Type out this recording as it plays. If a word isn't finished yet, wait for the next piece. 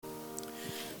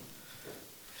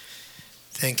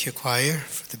Thank you, choir,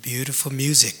 for the beautiful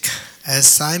music. As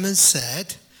Simon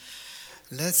said,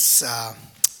 let's.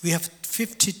 We have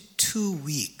 52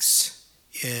 weeks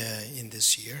in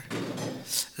this year.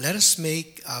 Let us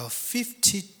make our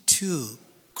 52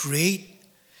 great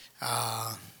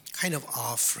kind of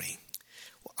offering.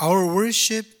 Our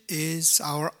worship is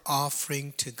our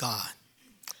offering to God.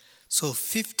 So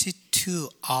 52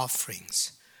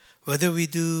 offerings. Whether we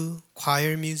do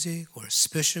choir music or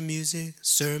special music,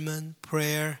 sermon,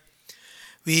 prayer,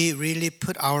 we really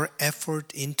put our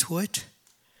effort into it.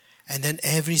 And then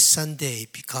every Sunday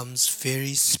becomes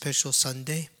very special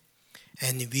Sunday.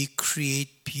 And we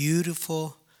create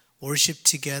beautiful worship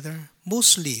together,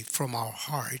 mostly from our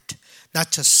heart.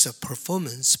 Not just a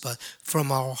performance, but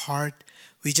from our heart.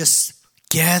 We just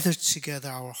gather together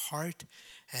our heart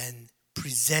and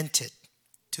present it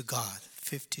to God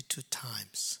 52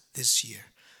 times this year.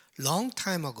 Long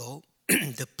time ago,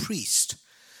 the priest,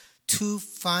 to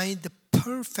find the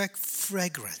perfect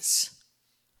fragrance,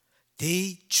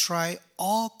 they try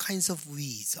all kinds of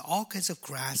weeds, all kinds of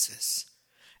grasses,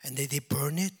 and they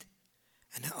burn it.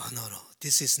 And no,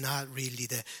 this is not really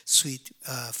the sweet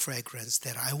fragrance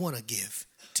that I want to give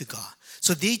to God.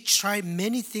 So they try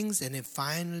many things and then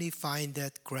finally find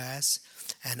that grass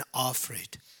and offer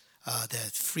it.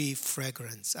 That sweet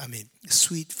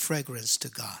fragrance to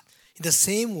God. In the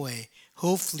same way,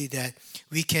 hopefully that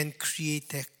we can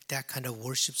create that kind of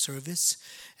worship service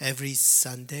every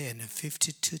Sunday and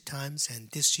 52 times, and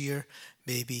this year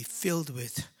may be filled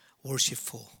with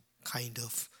worshipful kind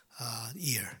of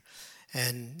year.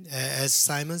 And as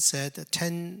Simon said,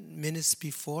 10 minutes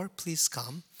before, please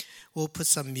come. We'll put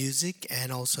some music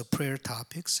and also prayer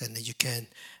topics, and you can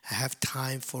have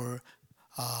time for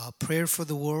prayer for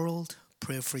the world,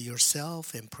 pray for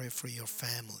yourself, and pray for your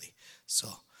family. So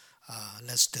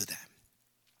let's do that.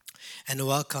 And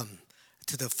welcome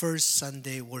to the first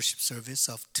Sunday worship service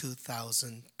of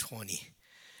 2020.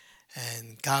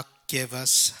 And God gave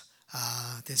us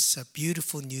this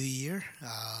beautiful new year,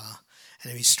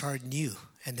 and we start new.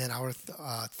 And then our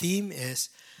theme is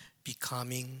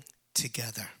becoming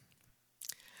together.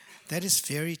 That is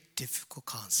very difficult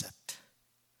concept.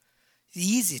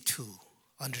 Easy to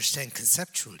understand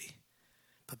conceptually,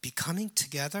 but becoming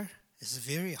together is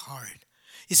very hard,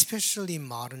 especially in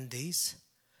modern days.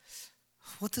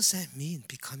 What does that mean,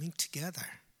 becoming together?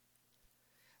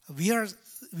 We are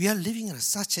living in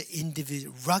such a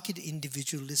rugged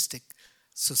individualistic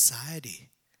society.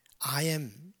 I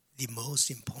am the most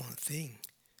important thing.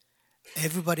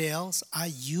 Everybody else,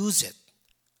 I use it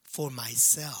for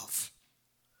myself.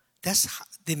 That's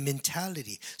the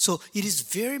mentality. So it is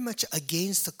very much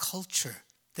against the culture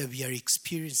that we are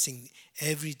experiencing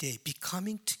every day.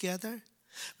 Becoming together,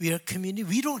 we are community.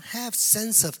 We don't have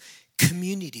sense of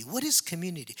community. What is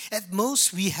community? At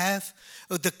most, we have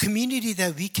the community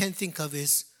that we can think of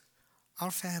is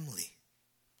our family,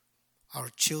 our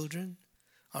children,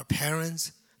 our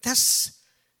parents. That's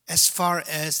as far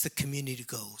as the community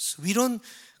goes. We don't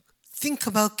think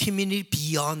about community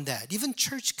beyond that. Even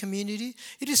church community,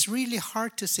 it is really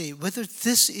hard to say whether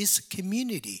this is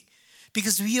community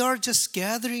because we are just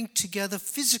gathering together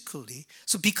physically.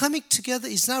 So becoming together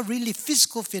is not really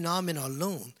physical phenomena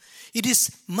alone. It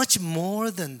is much more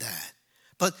than that.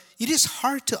 But it is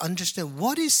hard to understand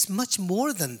what is much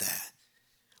more than that.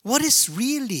 What is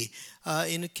really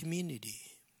in a community?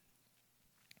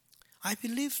 I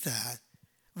believe that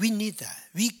we need that.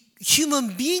 Human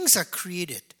beings are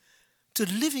created to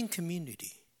live in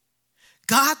community.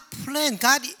 God planned,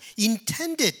 God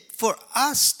intended for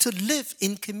us to live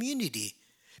in community,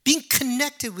 being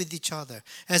connected with each other.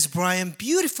 As Brian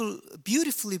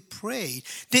beautifully prayed,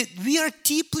 that we are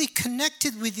deeply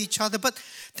connected with each other, but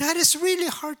that is really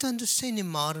hard to understand in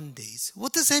modern days.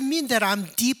 What does that mean that I'm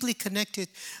deeply connected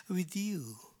with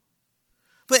you?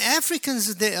 But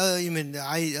Africans,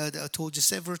 I told you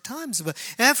several times, but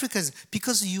Africans,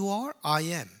 because you are, I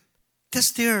am.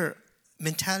 That's their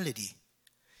mentality.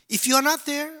 If you're not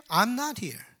there, I'm not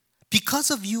here. Because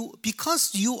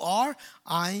you are,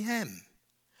 I am.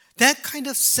 That kind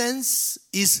of sense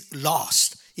is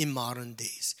lost in modern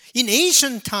days. In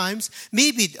ancient times,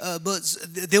 maybe but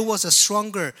there was a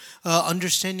stronger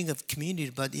understanding of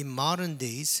community, but in modern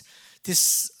days, this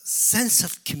sense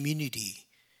of community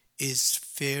is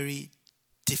very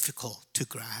difficult to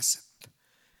grasp.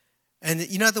 And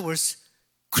in other words,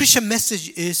 Christian message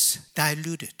is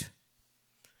diluted.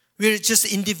 We're just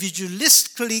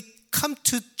individualistically come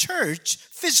to church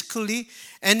physically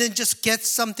and then just get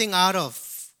something out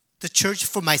of the church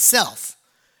for myself.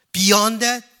 Beyond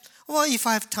that, well, if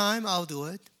I have time, I'll do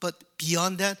it. But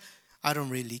beyond that, I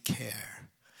don't really care.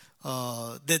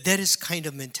 that is kind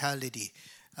of mentality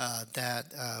that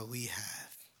we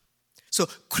have. So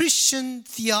Christian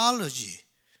theology,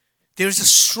 there's a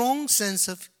strong sense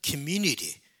of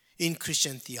community in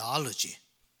Christian theology.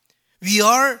 We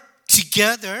are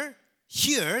together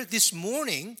here this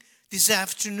morning, this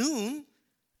afternoon.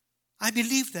 I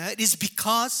believe that is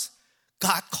because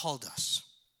God called us.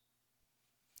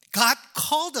 God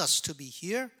called us to be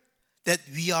here, that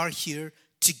we are here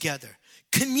together.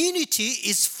 Community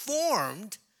is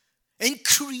formed and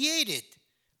created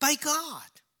by God,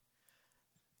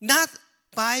 not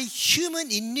by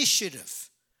human initiative.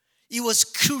 It was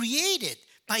created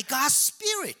by God's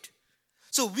Spirit.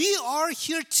 So we are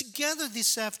here together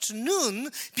this afternoon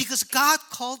because God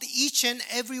called each and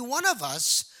every one of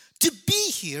us to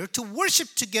be here, to worship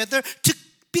together, to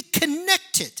be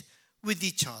connected with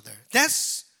each other.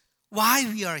 That's why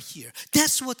we are here.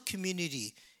 That's what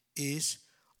community is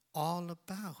all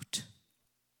about.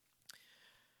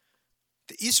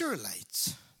 The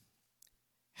Israelites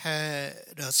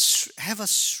have a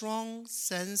strong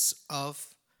sense of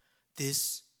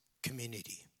this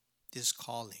community, this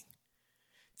calling.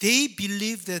 They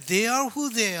believe that they are who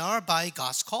they are by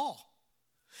God's call.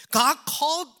 God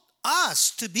called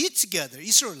us to be together,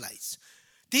 Israelites.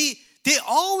 They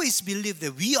always believe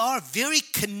that we are very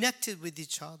connected with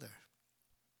each other.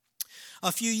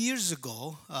 A few years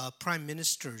ago, Prime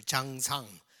Minister Jang Sang,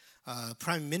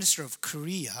 Prime Minister of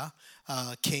Korea,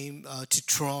 came to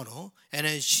Toronto, and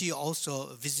she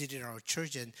also visited our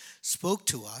church and spoke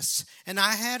to us. And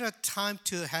I had a time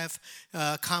to have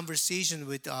a conversation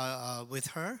with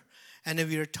her, and then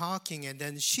we were talking, and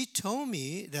then she told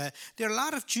me that there are a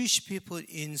lot of Jewish people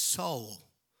in Seoul.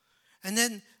 And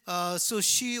then, so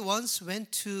she once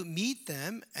went to meet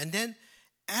them and then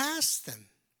asked them,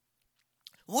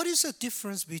 what is the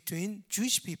difference between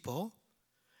Jewish people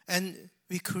and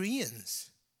we Koreans?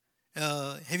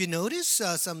 Have you noticed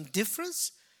some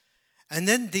difference? And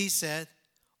then they said,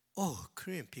 oh,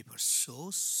 Korean people are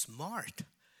so smart,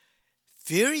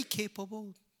 very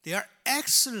capable. They are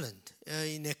excellent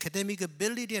in academic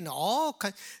ability and all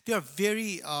kinds. They are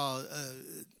very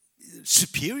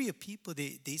superior people,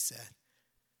 they said.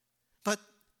 But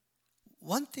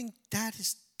one thing that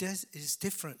is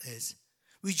different is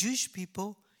we Jewish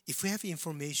people, if we have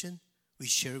information, we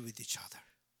share with each other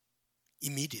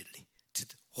immediately to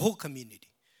the whole community.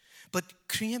 But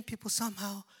Korean people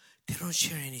somehow, they don't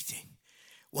share anything.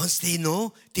 Once they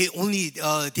know, they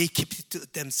keep it to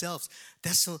themselves.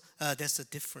 That's the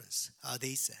difference,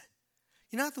 they said.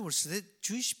 In other words, the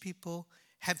Jewish people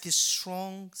have this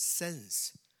strong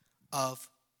sense of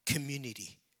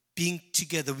community, being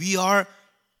together. We are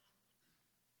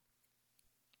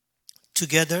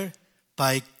together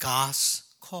by God's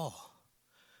call.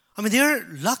 I mean, they're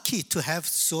lucky to have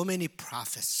so many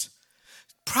prophets.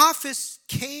 Prophets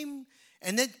came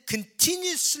and then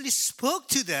continuously spoke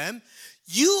to them.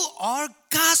 You are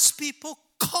God's people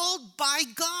called by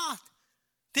God.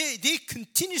 They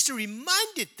continuously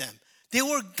reminded them they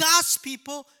were God's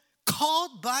people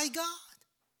called by God.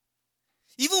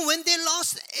 Even when they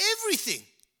lost everything,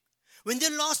 when they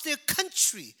lost their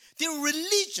country, their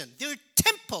religion, their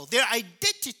temple, their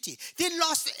identity, they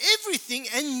lost everything,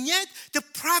 and yet the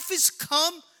prophets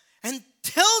come and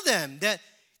tell them that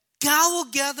God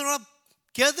will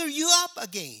gather you up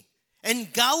again,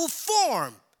 and God will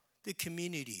form the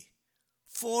community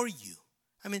for you.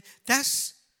 I mean,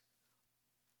 that's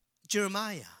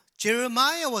Jeremiah.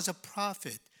 Jeremiah was a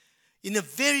prophet in a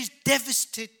very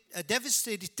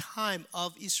devastated time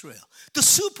of Israel. The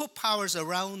superpowers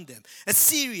around them,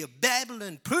 Assyria,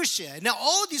 Babylon, Persia, and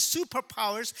all these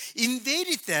superpowers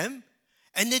invaded them,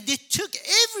 and then they took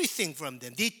everything from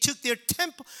them. They took their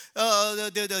temple,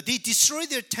 they destroyed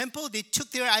their temple, they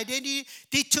took their identity,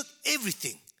 they took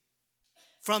everything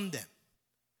from them.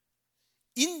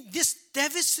 In this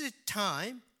devastated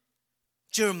time,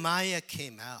 Jeremiah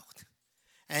came out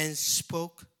and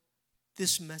spoke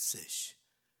this message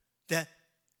that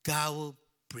God will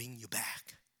bring you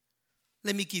back.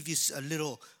 Let me give you a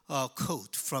little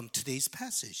quote from today's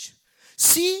passage.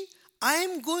 See, I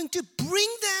am going to bring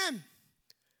them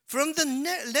from the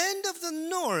land of the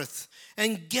north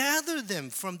and gather them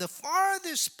from the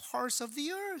farthest parts of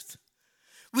the earth.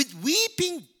 With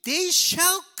weeping they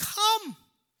shall come,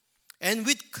 and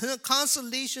with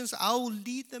consolations I will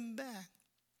lead them back.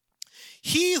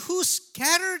 He who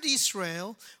scattered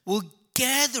Israel will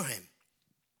gather him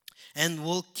and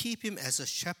will keep him as a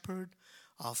shepherd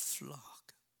of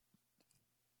flock.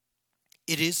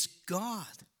 It is God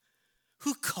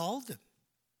who called them.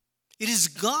 It is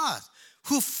God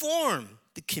who formed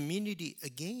the community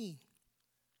again.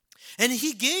 And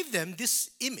he gave them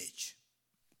this image.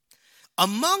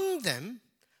 Among them,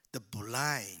 the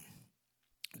blind,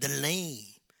 the lame,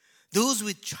 those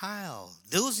with child,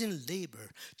 those in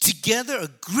labor, together a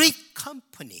great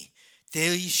company,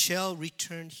 they shall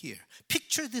return here.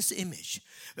 Picture this image.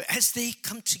 As they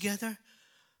come together,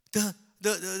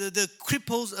 the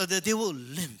cripples, they will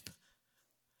limp.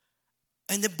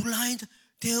 And the blind,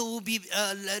 they will be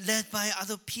led by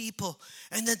other people.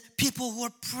 And then people who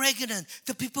are pregnant,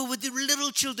 the people with the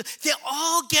little children, they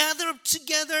all gather up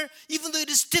together. Even though it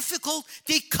is difficult,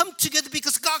 they come together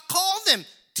because God called them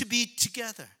to be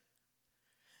together.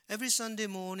 Every Sunday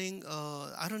morning,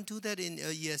 I don't do that in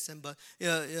ESM, but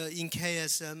in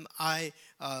KSM, I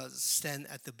stand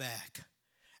at the back.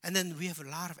 And then we have a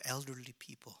lot of elderly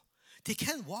people. They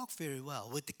can't walk very well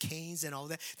with the canes and all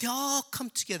that. They all come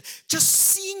together. Just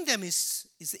seeing them is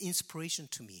an inspiration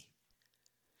to me.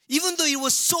 Even though it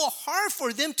was so hard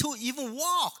for them to even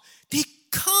walk, they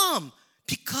come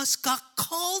because God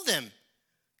called them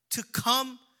to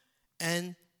come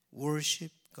and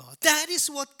worship God. That is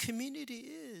what community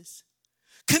is.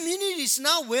 Community is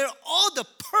not where all the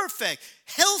perfect,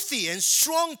 healthy, and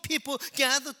strong people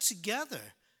gather together.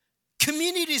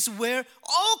 Community is where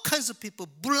all kinds of people,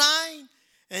 blind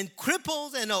and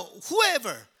crippled and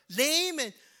whoever, lame,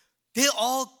 and they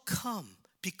all come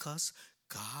because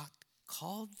God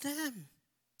called them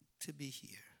to be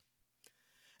here.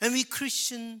 And we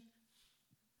Christian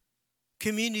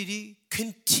community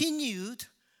continued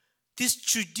this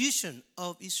tradition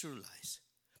of Israelites.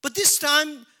 But this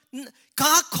time,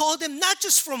 God called them not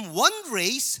just from one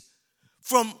race,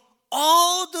 from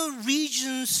all the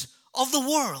regions of the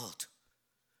world.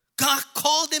 God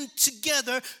called them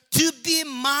together to be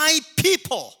my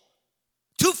people,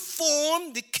 to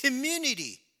form the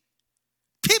community.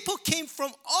 People came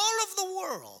from all over the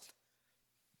world.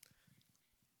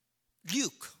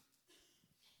 Luke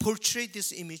portrayed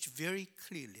this image very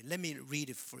clearly. Let me read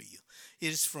it for you. It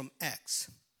is from Acts.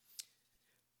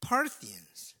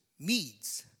 Parthians,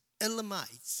 Medes,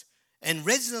 Elamites, and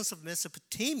residents of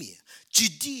Mesopotamia,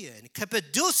 Judea and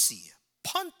Cappadocia,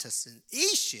 Pontus and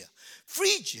Asia,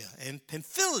 Phrygia and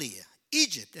Pamphylia,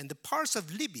 Egypt and the parts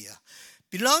of Libya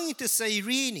belonging to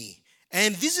Cyrene,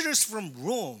 and visitors from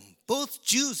Rome, both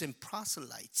Jews and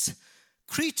proselytes,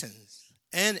 Cretans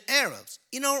and Arabs.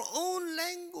 In our own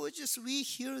languages, we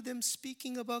hear them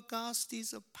speaking about God's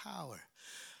deeds of power.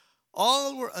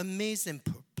 All were amazed and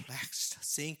perplexed,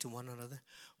 saying to one another,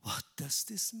 "What does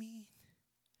this mean?"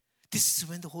 This is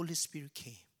when the Holy Spirit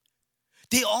came.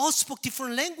 They all spoke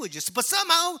different languages, but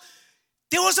somehow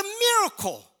there was a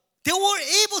miracle. They were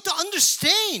able to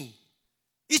understand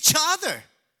each other.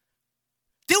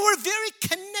 They were very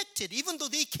connected. Even though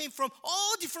they came from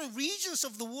all different regions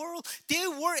of the world, they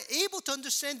were able to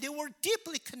understand. They were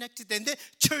deeply connected, and the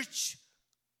church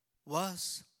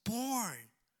was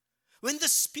born. When the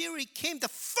Spirit came, the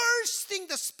first thing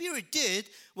the Spirit did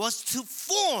was to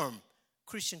form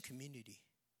Christian community.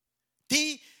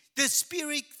 The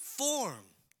Spirit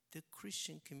formed the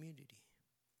Christian community.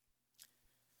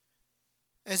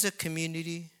 As a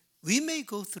community, we may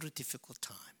go through difficult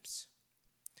times.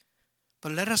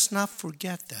 But let us not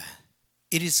forget that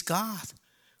it is God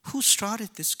who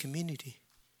started this community.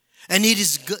 And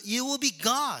it will be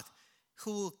God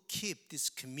who will keep this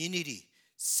community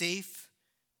safe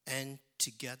and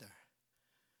together.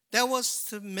 That was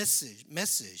the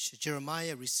message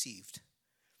Jeremiah received.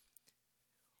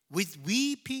 With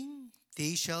weeping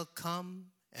they shall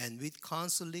come, and with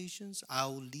consolations I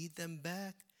will lead them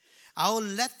back. I will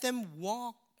let them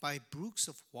walk by brooks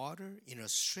of water in a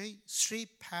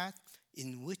straight path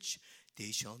in which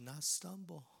they shall not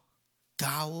stumble.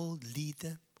 God will lead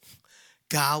them.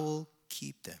 God will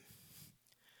keep them.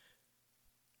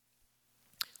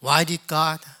 Why did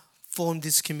God form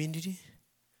this community?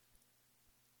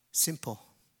 Simple.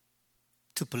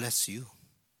 To bless you.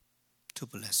 To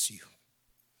bless you.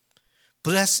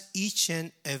 Bless each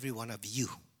and every one of you.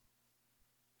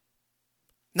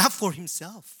 Not for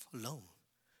himself alone.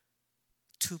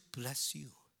 To bless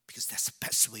you. Because that's the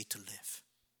best way to live.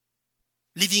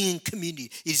 Living in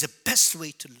community is the best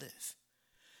way to live.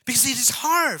 Because it is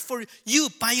hard for you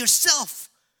by yourself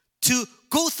to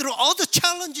go through all the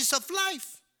challenges of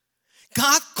life.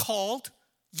 God called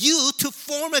you to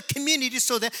form a community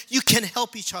so that you can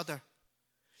help each other.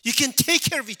 You can take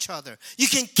care of each other. You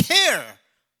can care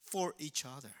for each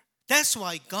other. That's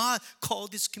why God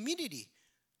called this community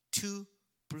to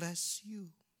bless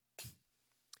you.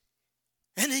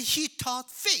 And he taught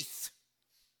faith,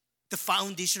 the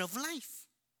foundation of life.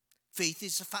 Faith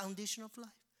is the foundation of life.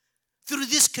 Through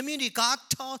this community, God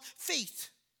taught faith.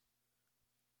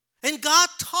 And God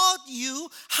taught you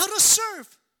how to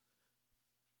serve.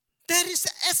 That is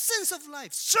the essence of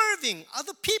life, serving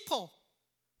other people.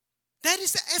 That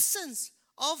is the essence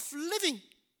of living,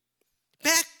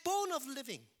 backbone of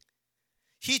living.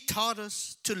 He taught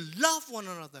us to love one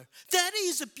another. That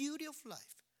is the beauty of life.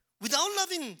 Without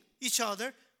loving each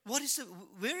other,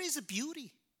 where is the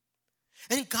beauty?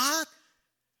 And God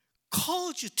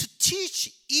called you to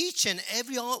teach each and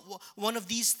every one of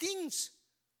these things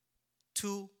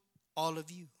to all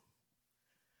of you.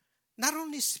 Not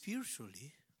only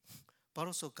spiritually, but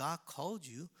also God called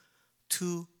you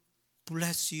to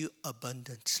bless you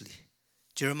abundantly.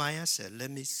 Jeremiah said, let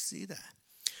me see that.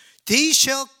 They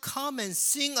shall come and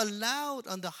sing aloud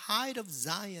on the height of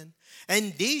Zion,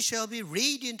 and they shall be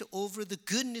radiant over the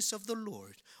goodness of the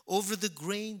Lord, over the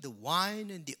grain, the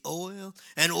wine, and the oil,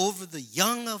 and over the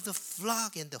young of the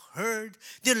flock and the herd.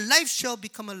 Their life shall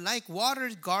become a like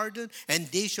watered garden, and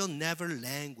they shall never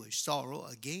languish sorrow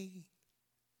again.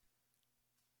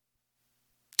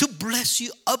 To bless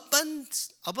you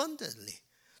abundantly,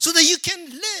 so that you can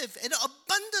live an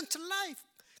abundant life.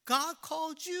 God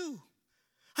called you.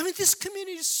 I mean, this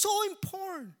community is so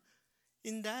important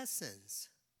in that sense.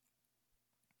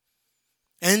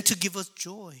 And to give us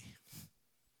joy.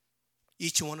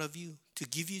 Each one of you, to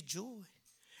give you joy.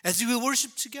 As we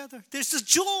worship together, there's a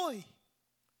joy.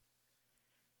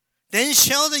 Then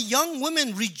shall the young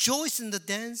women rejoice in the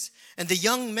dance, and the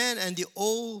young men and the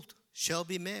old shall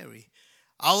be merry.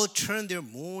 I will turn their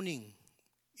mourning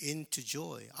into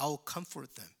joy. I will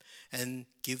comfort them and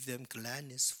give them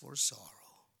gladness for sorrow.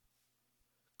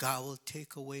 God will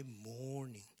take away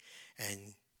mourning and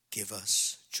give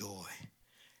us joy.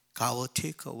 God will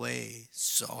take away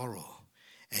sorrow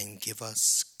and give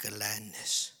us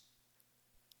gladness.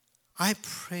 I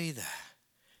pray that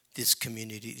this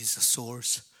community is a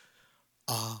source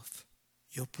of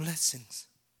your blessings.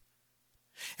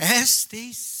 As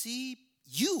they see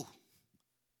you,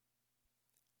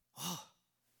 oh,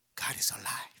 God is alive.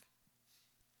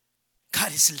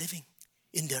 God is living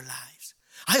in their lives.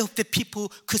 I hope that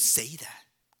people could say that.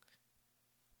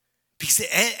 Because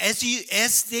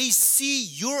as they see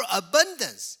your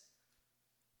abundance,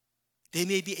 they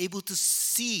may be able to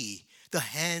see the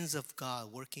hands of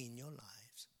God working in your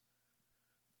lives.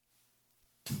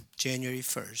 January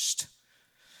 1st,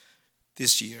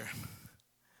 this year,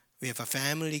 we have a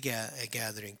family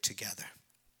gathering together.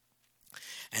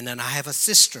 And then I have a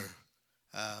sister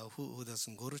who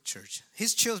doesn't go to church.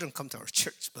 His children come to our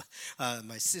church, but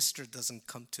my sister doesn't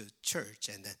come to church.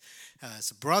 And then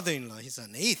his brother-in-law, he's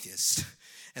an atheist.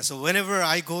 And so whenever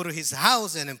I go to his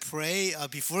house and pray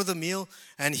before the meal,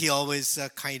 and he always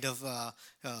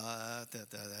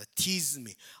teases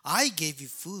me. I gave you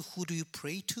food, who do you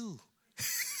pray to?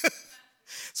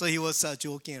 So he was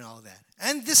joking and all that.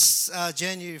 And this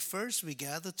January 1st, we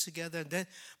gathered together. And then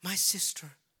my sister,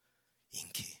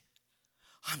 Inky,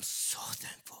 I'm so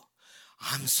thankful.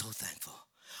 I'm so thankful.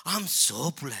 I'm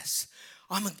so blessed.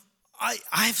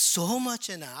 I have so much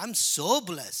and I'm so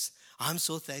blessed. I'm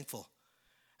so thankful.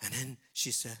 And then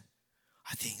she said,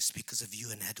 I think it's because of you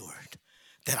and Edward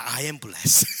that I am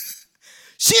blessed.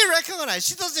 She recognized.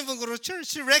 She doesn't even go to church.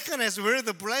 She recognized where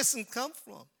the blessing comes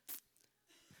from.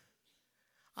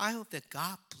 I hope that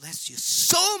God bless you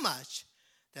so much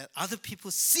that other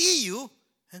people see you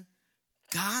and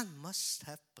God must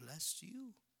have blessed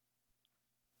you.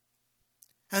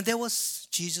 And there was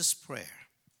Jesus' prayer.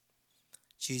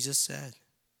 Jesus said,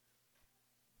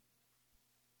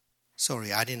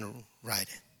 sorry, I didn't write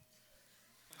it.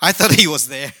 I thought he was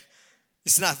there.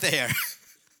 It's not there.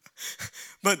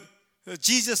 But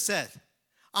Jesus said,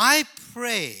 I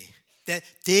pray that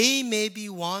they may be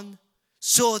one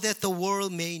so that the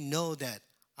world may know that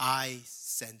I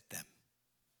sent them.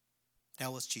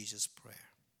 That was Jesus' prayer.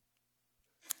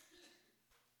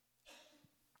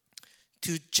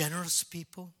 To generous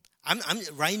people, I'm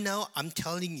right now I'm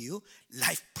telling you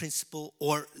life principle,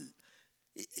 or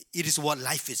it is what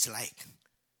life is like.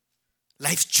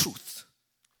 Life truth.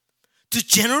 To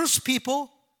generous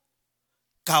people,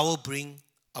 God will bring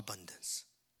abundance.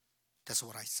 That's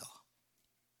what I saw.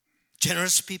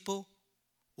 Generous people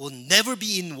will never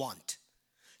be in want.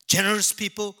 Generous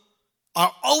people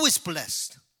are always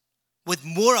blessed with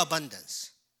more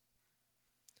abundance.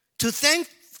 To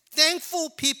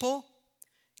thankful people,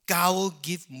 God will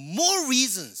give more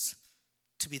reasons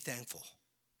to be thankful.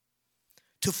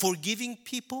 To forgiving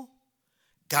people,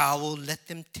 God will let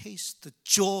them taste the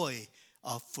joy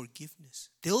of forgiveness.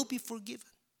 They will be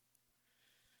forgiven.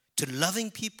 To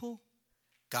loving people,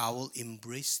 God will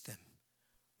embrace them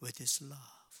with His love.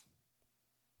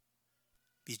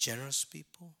 Be generous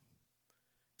people.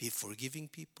 Be forgiving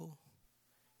people.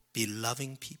 Be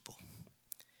loving people.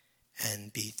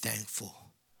 And be thankful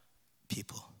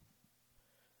people.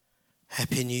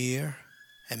 Happy New Year,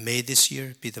 and may this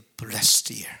year be the blessed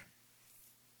year.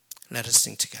 Let us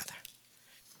sing together.